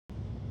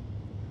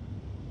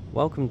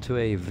Welcome to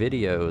a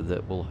video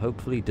that will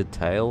hopefully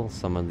detail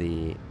some of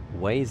the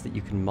ways that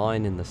you can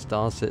mine in the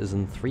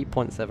StarCitizen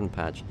 3.7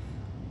 patch.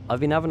 I've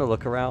been having a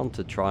look around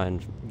to try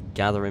and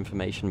gather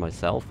information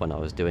myself when I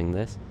was doing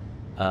this,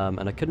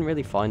 and I couldn't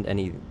really find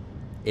any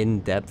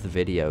in-depth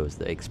videos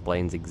that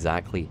explains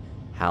exactly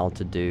how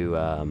to do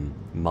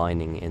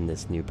mining in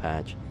this new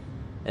patch.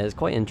 And it's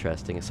quite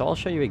interesting, so I'll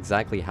show you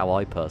exactly how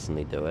I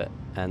personally do it,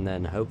 and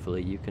then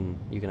hopefully you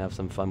can have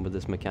some fun with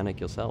this mechanic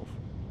yourself.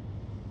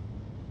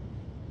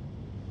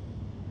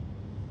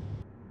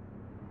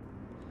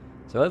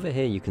 So over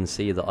here you can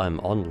see that I'm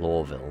on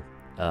Lawville,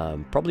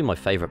 probably my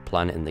favourite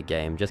planet in the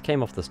game. Just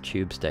came off this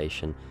tube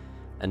station,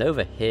 and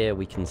over here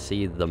we can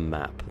see the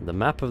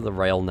map of the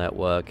rail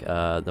network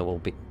that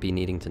we'll be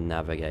needing to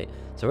navigate.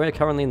 So we're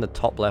currently in the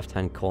top left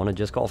hand corner,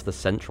 just got off the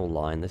central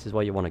line. This is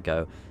where you want to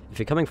go. If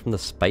you're coming from the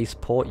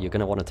spaceport, you're going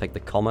to want to take the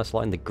commerce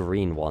line, the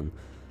green one.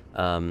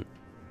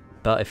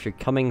 But if you're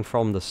coming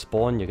from the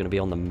spawn, you're going to be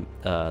on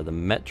the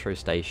metro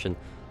station,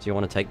 so you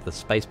want to take the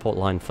spaceport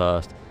line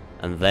first,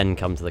 and then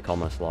come to the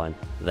commerce line,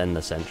 then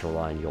the central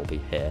line. You'll be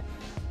here.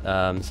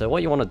 So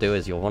what you want to do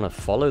is you'll want to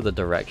follow the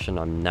direction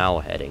I'm now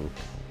heading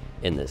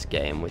in this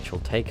game, which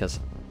will take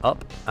us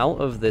up out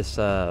of this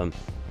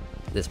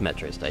this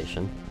metro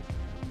station.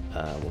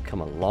 We'll come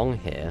along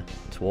here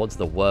towards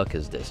the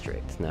workers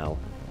district. Now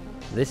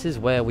this is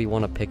where we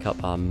want to pick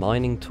up our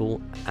mining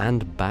tool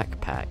and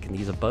backpack, and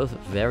these are both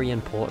very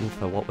important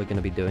for what we're going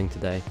to be doing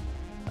today.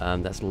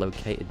 That's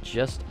located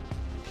just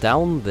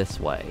down this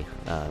way.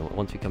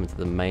 Once we come into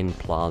the main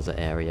plaza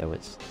area,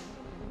 it's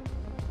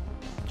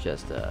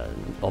just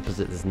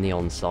opposite this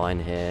neon sign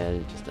here.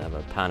 Just have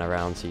a pan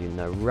around so you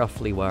know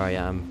roughly where I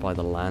am by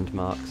the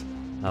landmarks.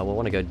 We'll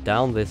want to go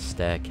down this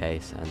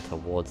staircase and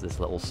towards this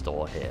little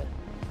store here.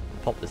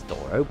 Pop this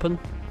door open,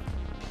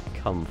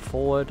 come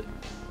forward.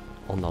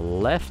 On the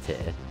left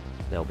here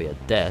there'll be a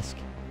desk,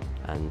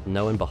 and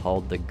lo and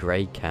behold, the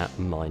Grey Cat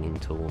mining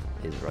tool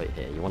is right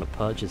here. You want to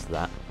purchase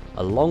that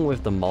along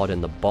with the mod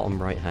in the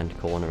bottom right hand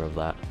corner of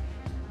that.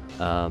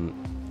 Yeah,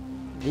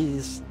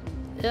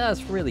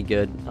 it's really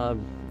good.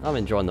 I'm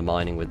enjoying the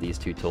mining with these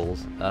two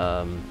tools.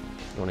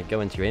 You want to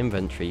go into your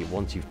inventory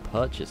once you've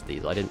purchased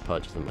these. I didn't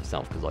purchase them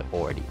myself because I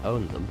already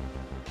own them.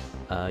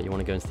 You want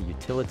to go into the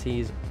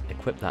utilities,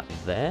 equip that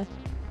there,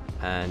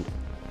 and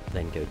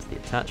then go to the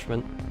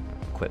attachment,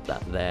 equip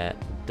that there.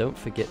 Don't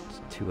forget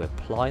to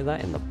apply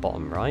that in the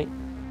bottom right,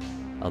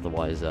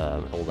 otherwise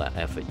all that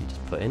effort you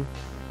just put in,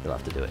 you'll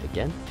have to do it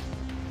again.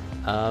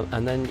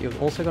 And then you're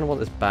also going to want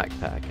this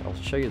backpack. I'll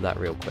show you that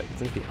real quick.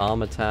 It's in the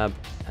armor tab,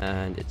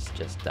 and it's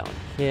just down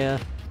here,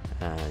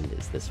 and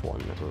it's this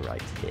one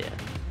right here.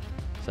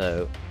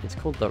 So it's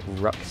called the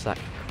rucksack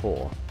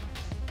core.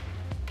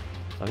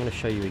 I'm going to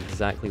show you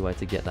exactly where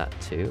to get that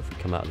to. If we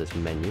come out of this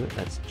menu,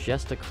 that's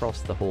just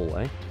across the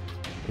hallway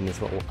in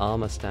this little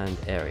armor stand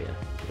area.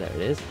 There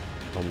it is,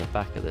 on the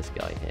back of this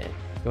guy here.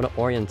 You want to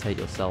orientate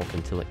yourself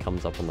until it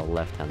comes up on the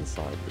left hand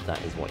side, but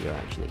that is what you're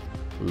actually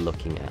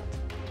looking at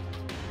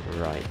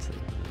right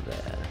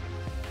there.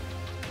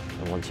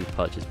 And once you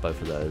purchase both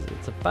of those,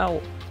 it's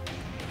about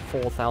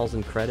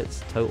 4,000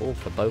 credits total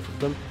for both of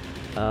them.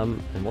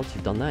 And once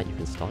you've done that, you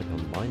can start your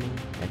mining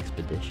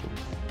expedition.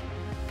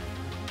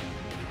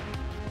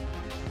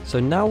 So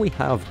now we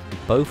have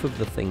both of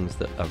the things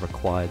that are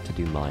required to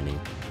do mining.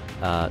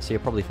 So you're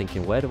probably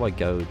thinking, where do I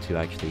go to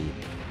actually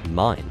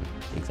mine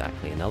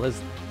exactly? And now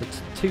there's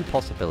two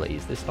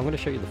possibilities. I'm going to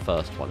show you the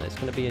first one. It's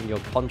going to be in your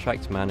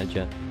contracts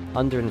manager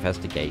under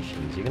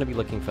investigations. You're going to be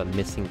looking for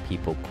missing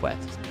people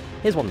quests.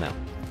 Here's one now.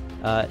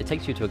 It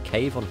takes you to a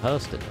cave on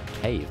Hurston. A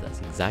cave,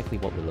 that's exactly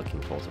what we're looking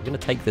for. So we're going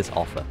to take this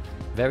offer.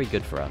 Very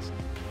good for us.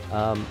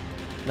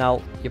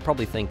 Now you're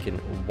probably thinking,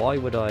 why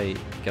would I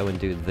go and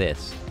do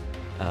this?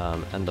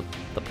 And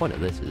the point of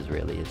this is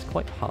really, it's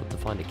quite hard to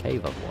find a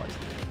cave otherwise.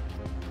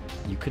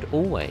 You could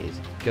always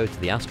go to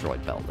the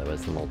asteroid belt though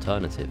as an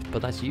alternative,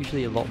 but that's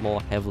usually a lot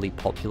more heavily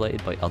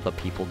populated by other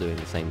people doing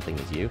the same thing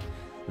as you.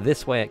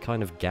 This way it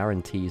kind of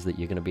guarantees that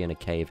you're going to be in a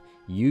cave,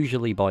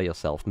 usually by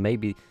yourself.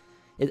 Maybe,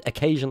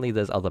 occasionally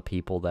there's other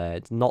people there.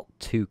 It's not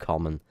too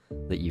common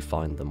that you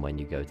find them when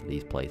you go to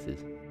these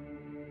places.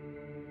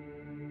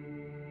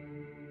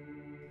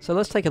 So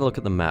let's take a look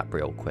at the map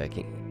real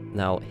quick.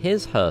 Now,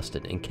 here's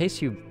Hurston. In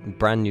case you're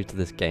brand new to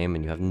this game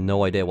and you have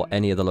no idea what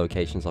any of the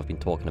locations I've been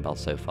talking about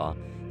so far,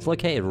 it's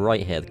located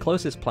right here, the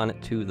closest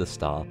planet to the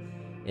star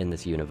in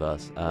this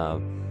universe.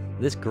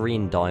 This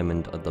green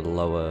diamond at the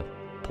lower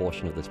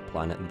portion of this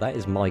planet, that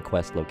is my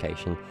quest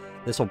location.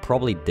 This will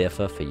probably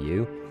differ for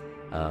you,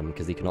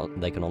 because they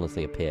can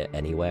honestly appear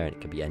anywhere, and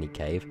it could be any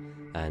cave.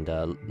 And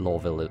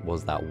Lawville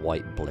was that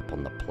white blip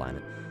on the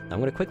planet. Now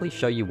I'm going to quickly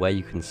show you where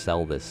you can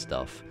sell this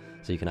stuff,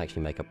 so you can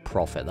actually make a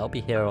profit. That'll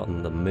be here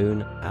on the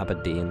moon,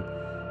 Aberdeen,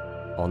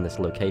 on this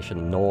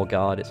location,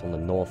 Norgard. It's on the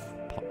north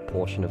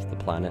portion of the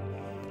planet.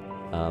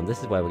 This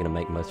is where we're going to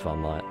make most of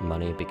our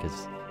money,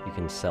 because you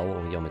can sell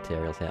all your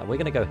materials here. We're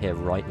going to go here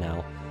right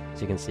now,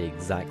 so you can see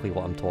exactly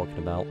what I'm talking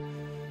about.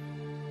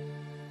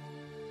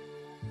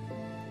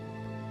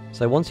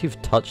 So once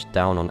you've touched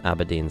down on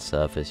Aberdeen's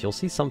surface, you'll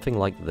see something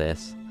like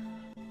this.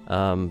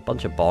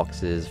 Bunch of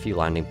boxes, a few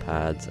landing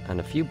pads, and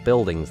a few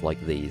buildings like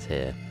these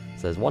here.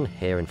 So there's one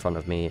here in front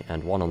of me,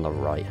 and one on the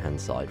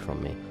right-hand side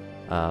from me.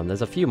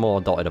 There's a few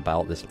more dotted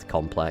about this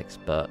complex,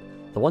 but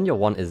the one you'll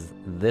want is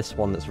this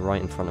one that's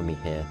right in front of me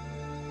here.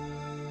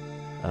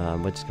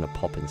 We're just going to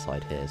pop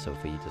inside here, so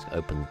if we just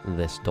open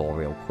this door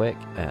real quick,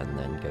 and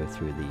then go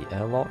through the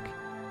airlock.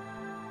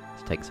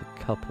 This takes a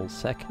couple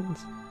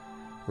seconds.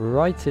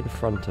 Right in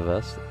front of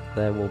us,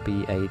 there will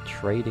be a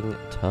trading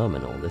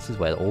terminal. This is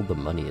where all the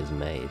money is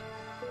made.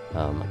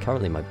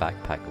 Currently my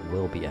backpack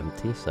will be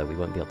empty, so we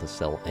won't be able to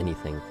sell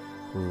anything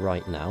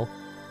right now.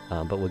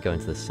 But we're going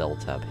to the sell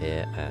tab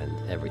here,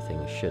 and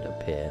everything should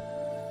appear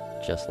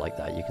just like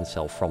that. You can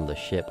sell from the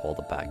ship or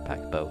the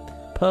backpack boat.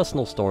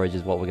 Personal storage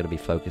is what we're going to be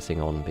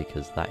focusing on,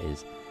 because that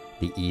is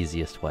the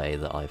easiest way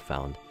that I've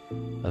found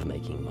of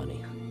making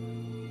money.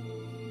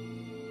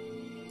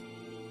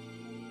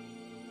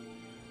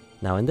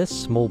 Now in this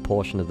small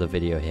portion of the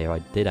video here, I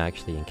did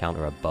actually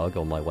encounter a bug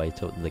on my way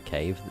to the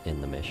cave in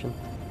the mission.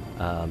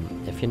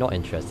 If you're not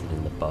interested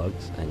in the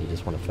bugs and you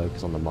just want to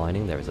focus on the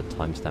mining, there is a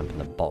timestamp in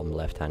the bottom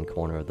left hand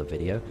corner of the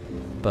video.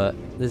 But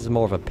this is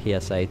more of a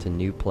PSA to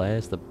new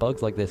players that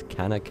bugs like this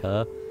can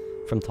occur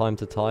from time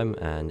to time,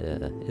 and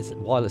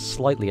while it's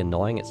slightly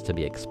annoying, it's to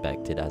be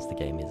expected as the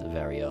game is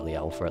very early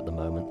alpha at the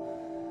moment.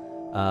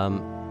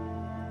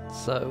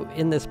 So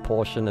in this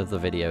portion of the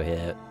video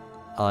here,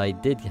 I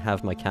did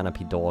have my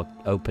canopy door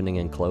opening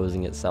and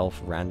closing itself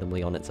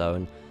randomly on its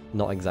own.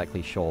 Not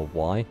exactly sure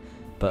why,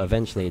 but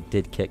eventually it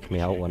did kick me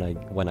out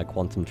when I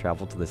quantum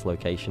traveled to this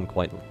location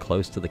quite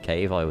close to the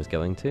cave I was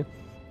going to,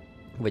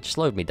 which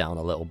slowed me down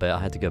a little bit. I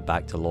had to go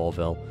back to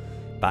Lorville,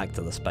 back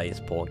to the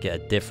spaceport, get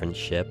a different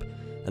ship,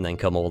 and then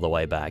come all the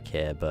way back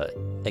here. But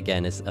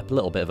again, it's a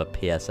little bit of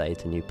a PSA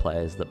to new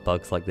players that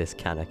bugs like this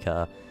can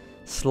occur.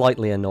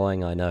 Slightly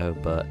annoying, I know,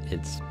 but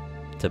it's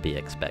to be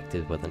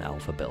expected with an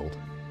alpha build.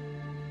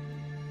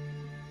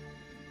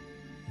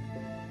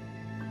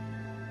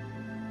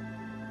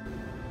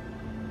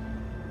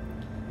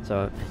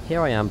 So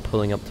here I am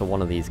pulling up to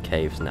one of these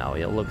caves now.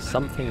 It'll look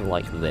something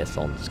like this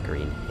on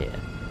screen here.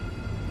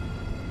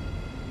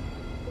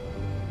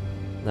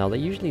 Now they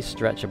usually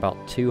stretch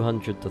about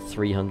 200 to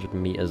 300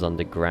 meters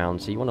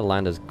underground, so you want to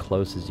land as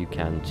close as you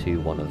can to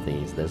one of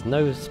these. There's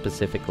no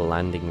specific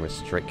landing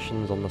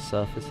restrictions on the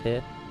surface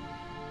here,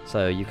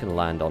 so you can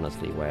land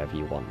honestly wherever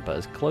you want, but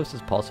as close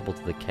as possible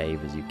to the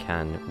cave as you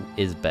can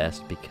is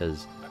best,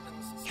 because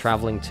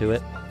traveling to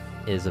it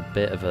is a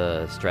bit of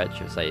a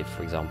stretch. Say,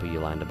 for example, you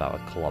land about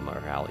a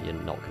kilometer out, you're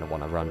not going to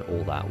want to run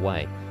all that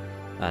way.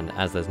 And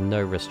as there's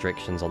no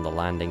restrictions on the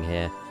landing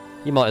here,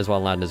 you might as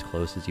well land as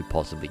close as you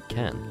possibly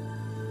can.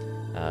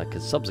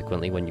 Because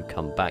subsequently, when you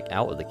come back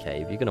out of the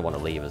cave, you're going to want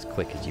to leave as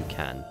quick as you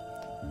can.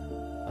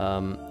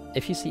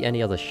 If you see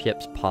any other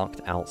ships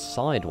parked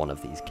outside one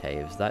of these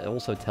caves, that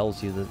also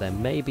tells you that there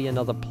may be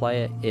another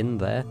player in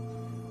there.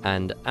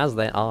 And as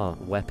there are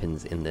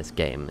weapons in this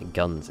game,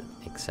 guns,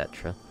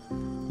 etc.,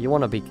 you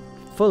want to be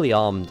fully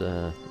armed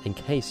in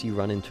case you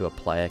run into a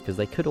player, because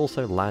they could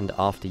also land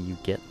after you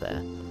get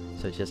there,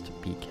 so just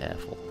be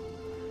careful.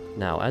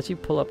 Now, as you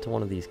pull up to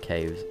one of these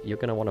caves, you're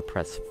going to want to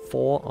press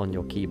 4 on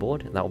your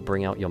keyboard. That will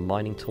bring out your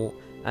mining tool,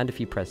 and if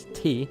you press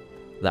T,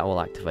 that will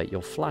activate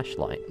your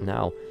flashlight.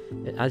 Now,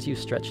 as you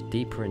stretch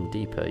deeper and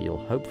deeper,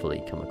 you'll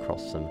hopefully come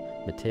across some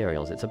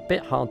materials. It's a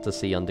bit hard to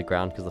see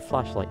underground because the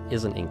flashlight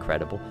isn't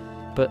incredible,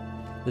 but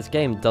this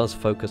game does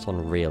focus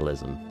on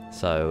realism,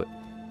 so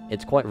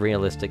it's quite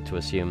realistic to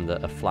assume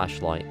that a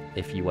flashlight,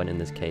 if you went in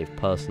this cave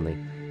personally,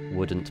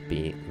 wouldn't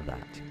be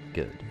that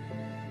good.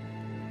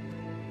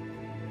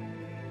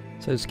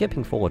 So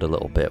skipping forward a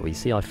little bit, we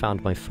see I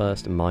found my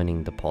first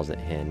mining deposit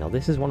here. Now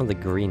this is one of the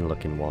green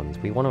looking ones.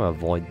 We want to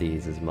avoid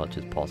these as much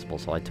as possible,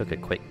 so I took a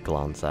quick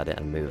glance at it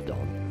and moved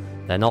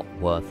on. They're not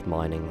worth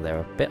mining,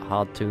 they're a bit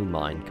hard to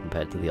mine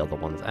compared to the other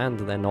ones, and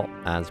they're not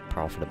as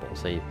profitable,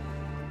 so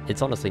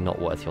it's honestly not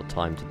worth your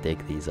time to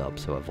dig these up,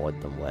 so avoid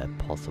them where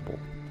possible.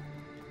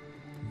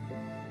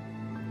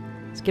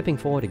 Skipping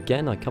forward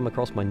again, I come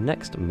across my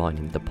next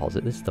mining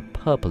deposit. This is the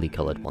purpley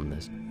coloured one.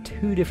 There's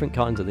 2 different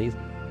kinds of these.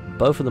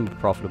 Both of them are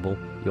profitable.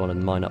 You want to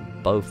mine up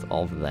both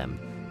of them.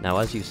 Now,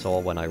 as you saw,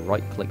 when I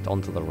right-clicked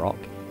onto the rock,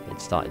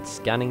 it started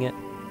scanning it,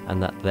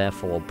 and that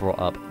therefore brought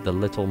up the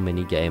little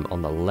mini-game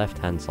on the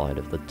left-hand side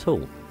of the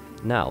tool.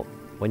 Now,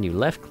 when you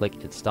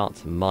left-click, it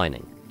starts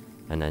mining,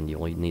 and then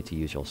you'll need to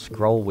use your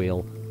scroll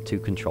wheel to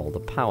control the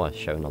power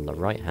shown on the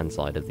right-hand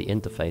side of the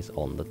interface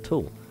on the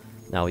tool.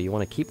 Now, you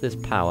want to keep this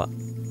power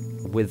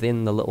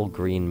within the little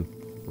green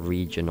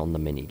region on the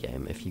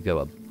minigame. If you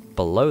go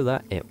below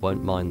that, it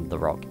won't mine the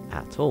rock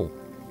at all.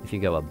 If you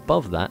go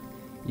above that,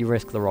 you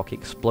risk the rock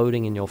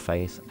exploding in your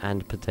face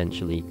and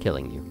potentially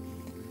killing you,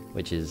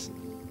 which is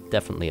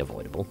definitely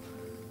avoidable.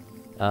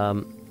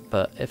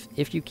 But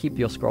if you keep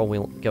your scroll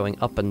wheel going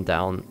up and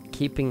down,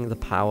 keeping the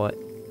power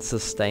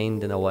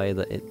sustained in a way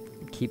that it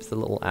keeps the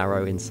little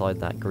arrow inside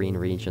that green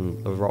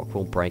region, the rock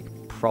will break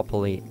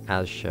properly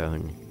as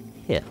shown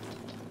here.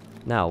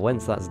 Now,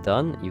 once that's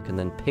done, you can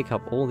then pick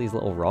up all these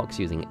little rocks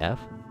using F.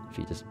 If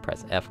you just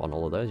press F on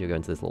all of those, you'll go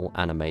into this little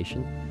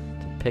animation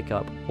to pick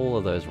up all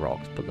of those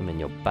rocks, put them in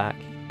your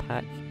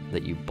backpack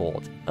that you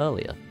bought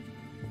earlier.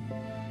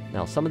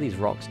 Now, some of these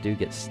rocks do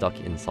get stuck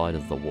inside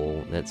of the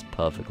wall. That's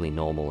perfectly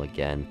normal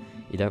again.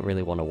 You don't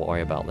really want to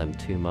worry about them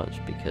too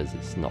much because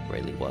it's not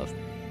really worth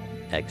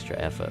extra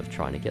effort of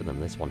trying to get them.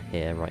 This one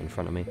here, right in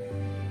front of me,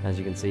 as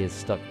you can see, is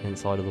stuck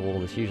inside of the wall.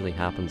 This usually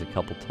happens a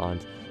couple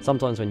times.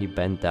 Sometimes when you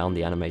bend down,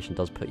 the animation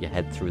does put your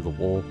head through the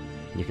wall,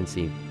 and you can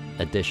see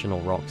additional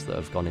rocks that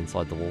have gone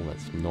inside the wall.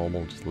 That's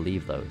normal, just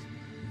leave those.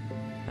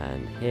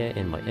 And here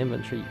in my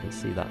inventory, you can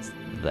see that's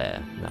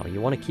there. Now,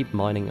 you want to keep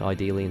mining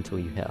ideally until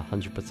you hit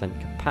 100%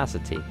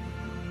 capacity,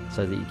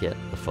 so that you get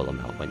the full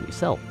amount when you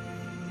sell.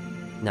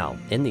 Now,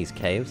 in these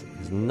caves,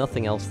 there's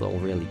nothing else that will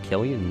really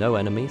kill you, no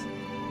enemies.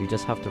 You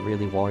just have to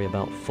really worry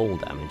about fall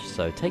damage,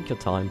 so take your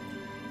time,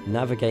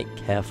 navigate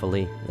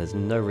carefully, there's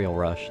no real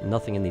rush,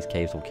 nothing in these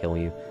caves will kill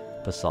you,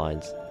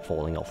 besides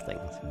falling off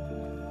things.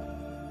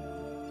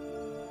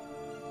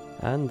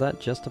 And that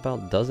just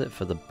about does it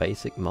for the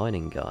basic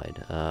mining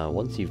guide.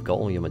 Once you've got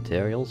all your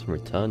materials,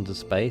 return to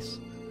space,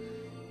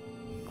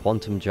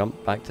 quantum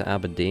jump back to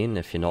Aberdeen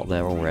if you're not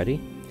there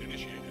already,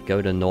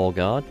 go to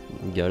Norgard,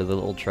 go to the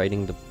little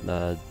trading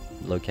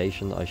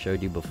location that I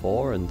showed you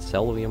before and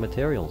sell all your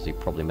materials. You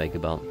probably make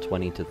about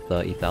 20 to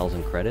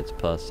 30,000 credits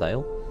per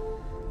sale.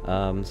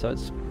 So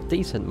it's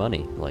decent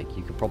money. Like,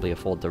 you could probably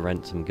afford to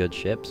rent some good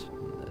ships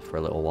for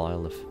a little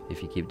while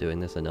if you keep doing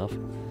this enough.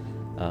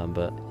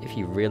 But if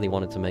you really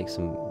wanted to make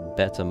some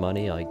better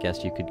money, I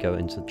guess you could go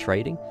into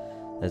trading.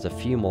 There's a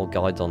few more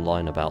guides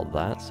online about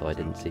that, so I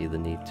didn't see the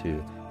need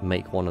to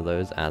make one of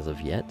those as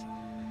of yet.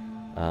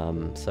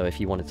 So if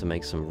you wanted to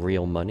make some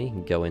real money,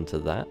 go into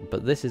that.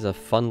 But this is a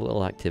fun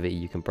little activity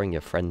you can bring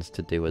your friends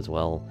to do as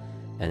well,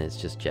 and it's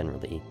just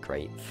generally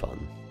great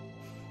fun.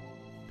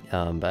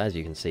 But as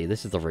you can see,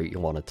 this is the route you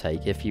want to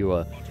take. If you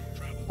were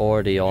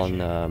already on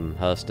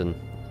Hurston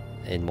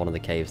in one of the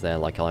caves there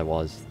like I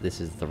was,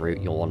 this is the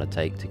route you'll want to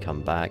take to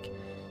come back.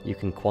 You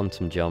can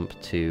quantum jump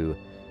to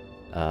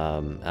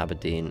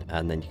Aberdeen,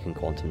 and then you can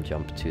quantum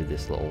jump to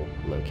this little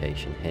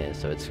location here.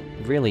 So it's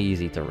really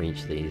easy to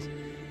reach these.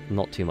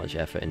 Not too much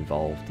effort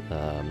involved.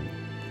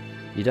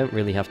 You don't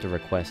really have to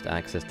request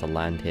access to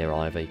land here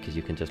either, because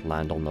you can just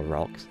land on the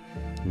rocks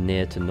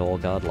near to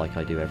Norgard like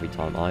I do every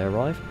time I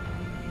arrive.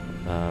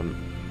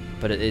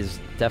 But it is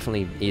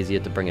definitely easier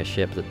to bring a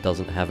ship that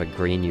doesn't have a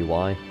green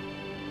UI,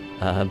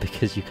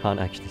 because you can't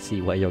actually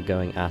see where you're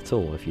going at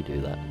all if you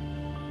do that.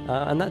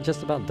 And that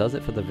just about does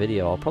it for the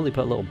video. I'll probably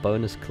put a little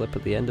bonus clip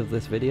at the end of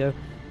this video.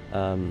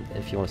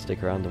 If you want to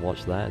stick around and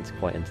watch that, it's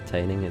quite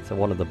entertaining. It's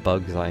one of the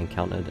bugs I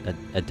encountered,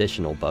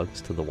 additional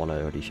bugs to the one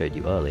I already showed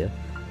you earlier,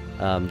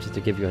 just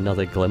to give you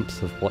another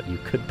glimpse of what you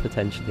could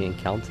potentially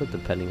encounter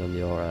depending on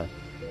your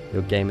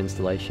game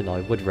installation.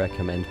 I would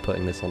recommend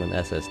putting this on an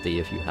SSD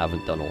if you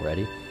haven't done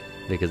already,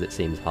 because it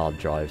seems hard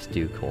drives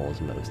do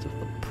cause most of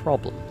the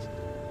problems.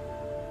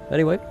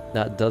 Anyway,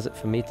 that does it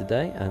for me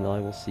today, and I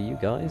will see you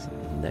guys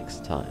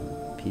next time.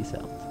 Peace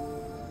out.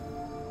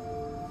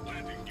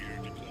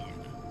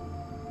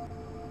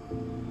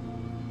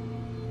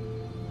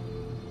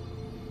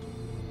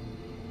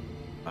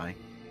 Bye.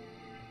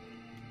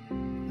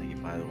 Then you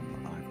buy the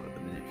one that I've got at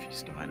the minute if you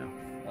starting off.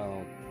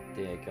 Oh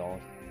dear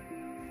God.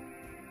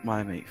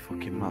 My mate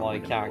fucking mad. My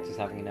character's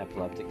having an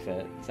epileptic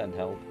fit. Send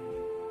help.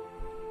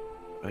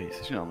 Oh, you're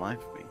such an online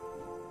for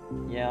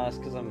me. Yeah, it's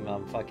because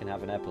I'm fucking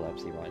having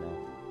epilepsy right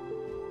now.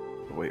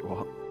 Wait,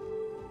 what?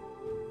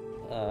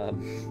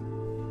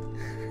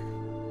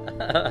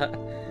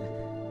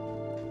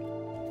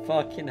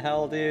 Fucking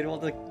hell, dude!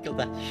 What the god,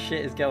 that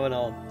shit is going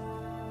on?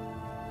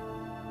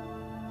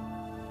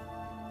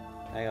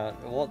 Hang on,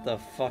 what the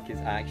fuck is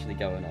actually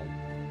going on?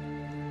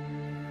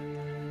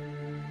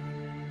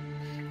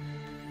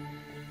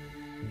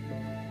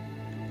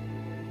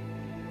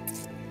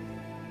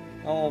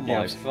 Oh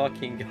my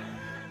fucking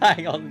god!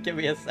 Hang on, give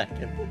me a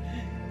second.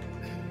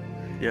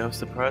 Yeah, I was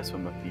surprised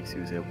when my PC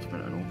was able to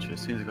run it on Ultra.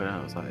 As soon as I got out,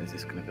 I was like, is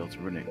this going to be able to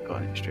run it?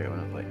 Got it straight away,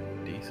 and I was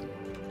like, decent.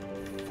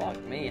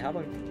 Fuck me, how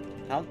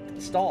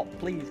stop,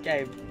 please,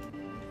 game.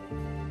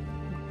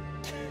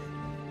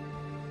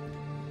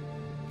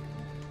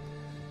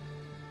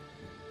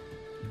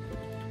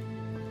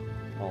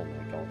 Oh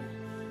my god.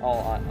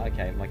 Oh,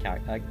 okay, my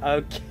character,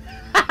 okay.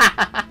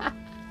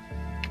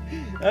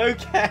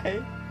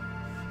 Okay.